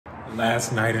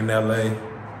Last night in LA,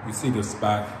 you see the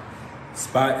spot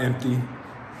empty,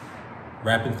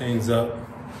 wrapping things up.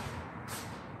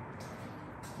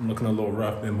 I'm looking a little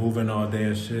rough, been moving all day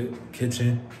and shit.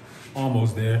 Kitchen,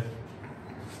 almost there.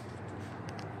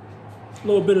 A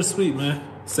little bittersweet, man.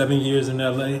 7 years in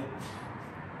LA.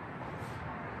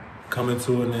 Coming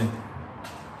to an end.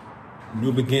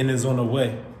 New beginnings on the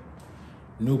way.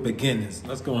 New beginnings.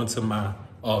 Let's go into my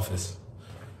office.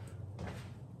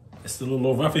 It's still a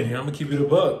little rough in here. I'm gonna keep it a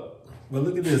buck. But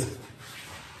look at this.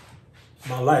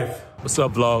 My life. What's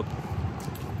up, vlog?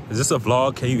 Is this a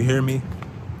vlog? Can you hear me?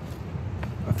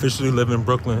 I officially live in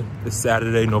Brooklyn. It's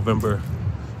Saturday, November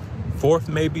 4th,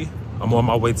 maybe. I'm on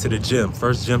my way to the gym.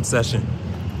 First gym session.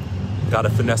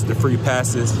 Gotta finesse the free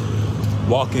passes.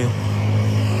 Walking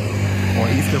on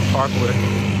Eastern Parkway.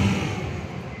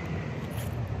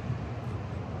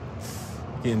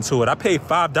 Getting to it. I paid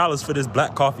 $5 for this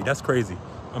black coffee. That's crazy.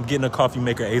 I'm getting a coffee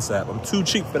maker ASAP. I'm too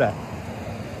cheap for that.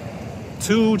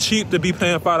 Too cheap to be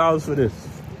paying $5 for this.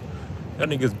 That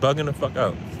nigga's bugging the fuck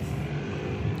out.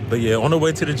 But yeah, on the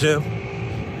way to the gym.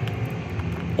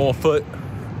 On foot.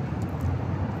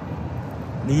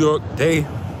 New York day.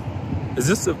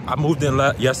 I moved in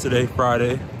yesterday,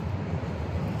 Friday.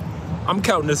 I'm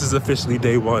counting this as officially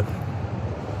day one.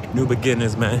 New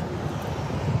beginnings, man.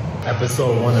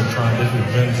 Episode 1 of trying different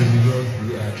gyms in New York.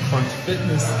 We at Crunch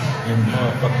Fitness in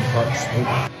motherfucking Park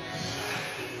Slope.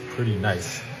 Pretty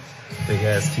nice. Big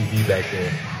ass TV back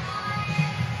there.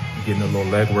 Getting a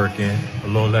little leg work in.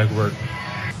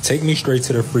 Take me straight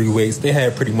to the free weights. They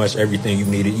had pretty much everything you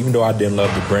needed, even though I didn't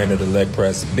love the brand of the leg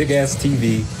press. Big ass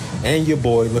TV. And your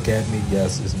boy, look at me.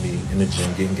 Yes, it's me in the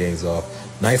gym getting gains off.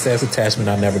 Nice ass attachment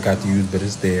I never got to use, but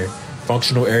it's there.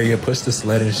 Functional area, push the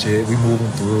sled and shit. We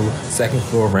moving through. Second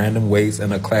floor, random weights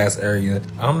and a class area.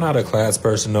 I'm not a class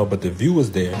person though, but the view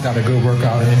is there. Got a good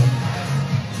workout in.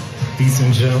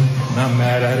 Decent gym. Not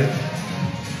mad at it.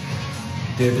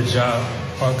 Did the job.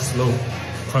 Park Slope,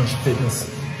 Crunch Fitness.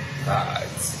 Alright,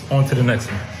 on to the next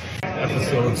one.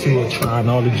 Episode 2 of trying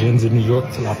all the gyms in New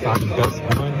York till I find the best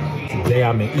one. Today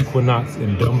I'm in Equinox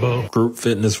in Dumbo. Group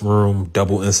fitness room,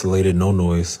 double insulated, no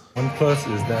noise. One plus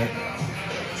is that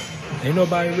ain't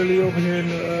nobody really over here in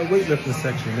the weightlifting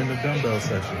section, in the dumbbell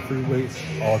section. Free weights,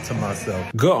 all to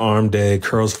myself. Good arm day,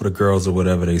 curls for the girls or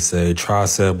whatever they say.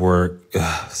 Tricep work,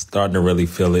 starting to really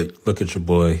feel it. Look at your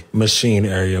boy. Machine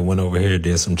area, went over here,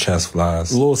 did some chest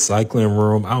flies. A little cycling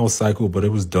room, I don't cycle, but it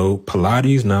was dope.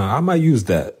 Pilates, now I might use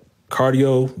that.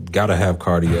 Cardio, gotta have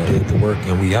cardio. Did the work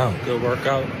and we out. Good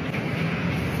workout,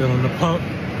 feeling the pump.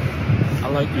 I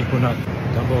like Equinox,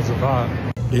 dumbbells a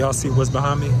vibe. Do y'all see what's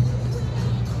behind me?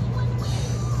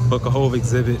 Book a Hove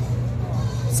exhibit.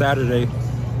 Saturday,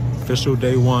 official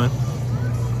day 1.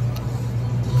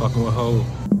 Fucking with Hove.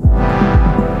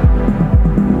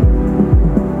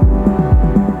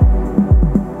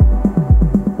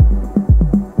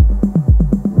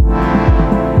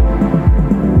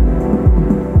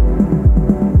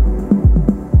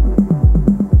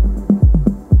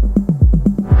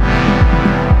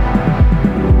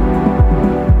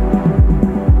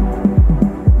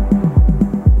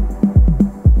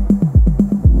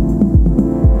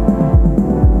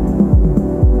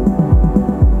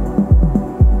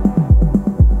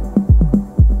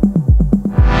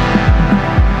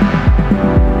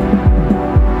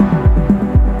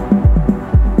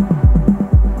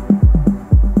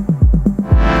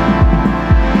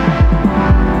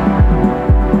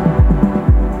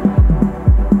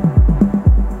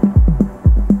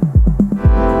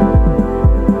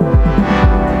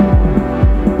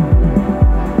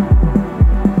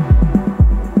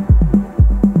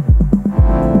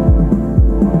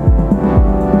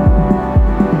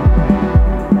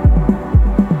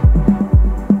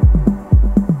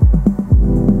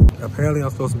 Apparently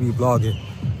I'm supposed to be vlogging.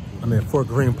 I'm in Fort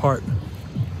Greene Park.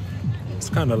 It's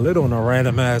kind of lit on a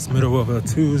random ass middle of a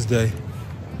Tuesday.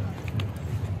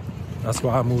 That's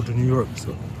why I moved to New York.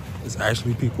 So it's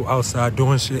actually people outside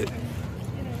doing shit.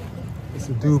 It's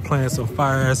a dude playing some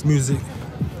fire ass music.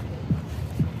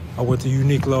 I went to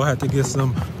Uniqlo, had to get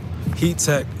some heat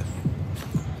tech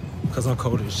because I'm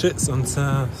cold as shit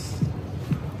sometimes.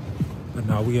 But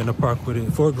now we in the park with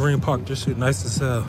it. Fort Greene Park, this shit nice as hell.